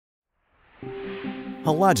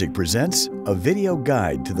Hologic presents a video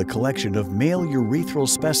guide to the collection of male urethral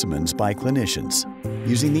specimens by clinicians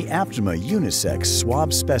using the Aptima Unisex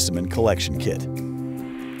Swab Specimen Collection Kit.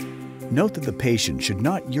 Note that the patient should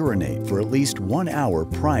not urinate for at least 1 hour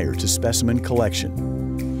prior to specimen collection.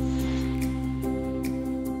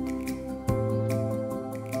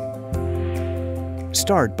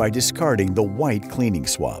 Start by discarding the white cleaning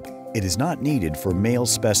swab. It is not needed for male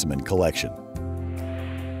specimen collection.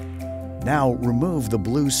 Now remove the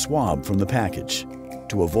blue swab from the package.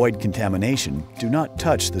 To avoid contamination, do not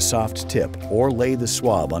touch the soft tip or lay the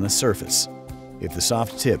swab on a surface. If the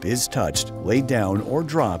soft tip is touched, laid down, or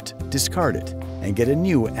dropped, discard it and get a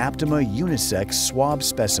new Aptima Unisex Swab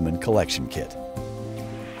Specimen Collection Kit.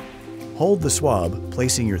 Hold the swab,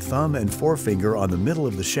 placing your thumb and forefinger on the middle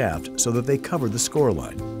of the shaft so that they cover the score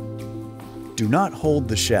line. Do not hold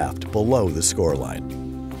the shaft below the score line.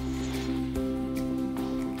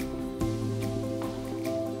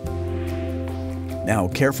 Now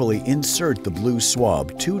carefully insert the blue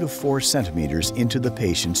swab 2 to 4 centimeters into the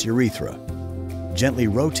patient's urethra. Gently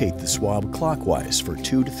rotate the swab clockwise for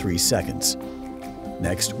 2 to 3 seconds.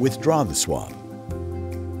 Next, withdraw the swab.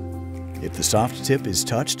 If the soft tip is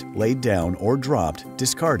touched, laid down, or dropped,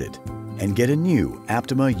 discard it and get a new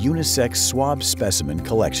Aptima Unisex Swab Specimen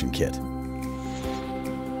Collection Kit.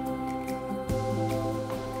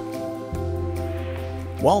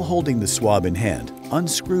 While holding the swab in hand,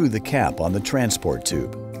 unscrew the cap on the transport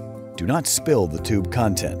tube. Do not spill the tube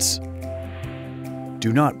contents.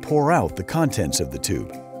 Do not pour out the contents of the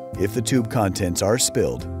tube. If the tube contents are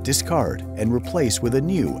spilled, discard and replace with a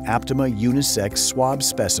new Aptima Unisex Swab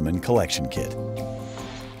Specimen Collection Kit.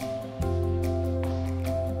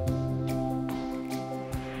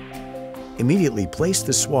 Immediately place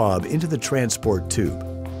the swab into the transport tube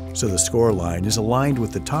so the score line is aligned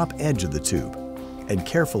with the top edge of the tube, and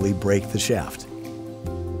carefully break the shaft.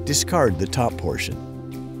 Discard the top portion.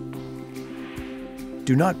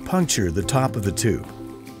 Do not puncture the top of the tube.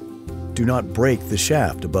 Do not break the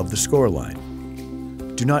shaft above the score line.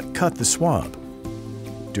 Do not cut the swab.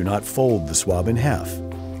 Do not fold the swab in half.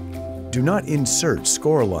 Do not insert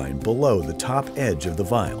score line below the top edge of the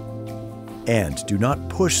vial. And do not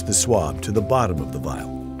push the swab to the bottom of the vial.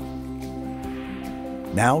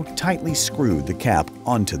 Now tightly screw the cap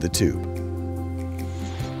onto the tube.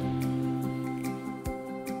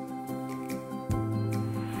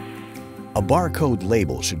 A barcode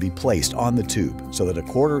label should be placed on the tube so that a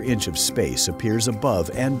 1/4 inch of space appears above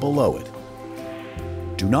and below it.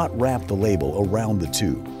 Do not wrap the label around the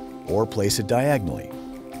tube, or place it diagonally,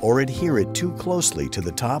 or adhere it too closely to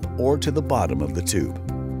the top or to the bottom of the tube.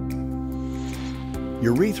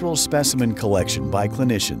 Urethral Specimen Collection by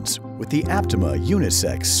clinicians with the Aptima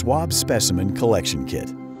Unisex Swab Specimen Collection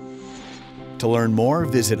Kit. To learn more,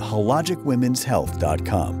 visit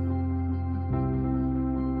hologicwomenshealth.com.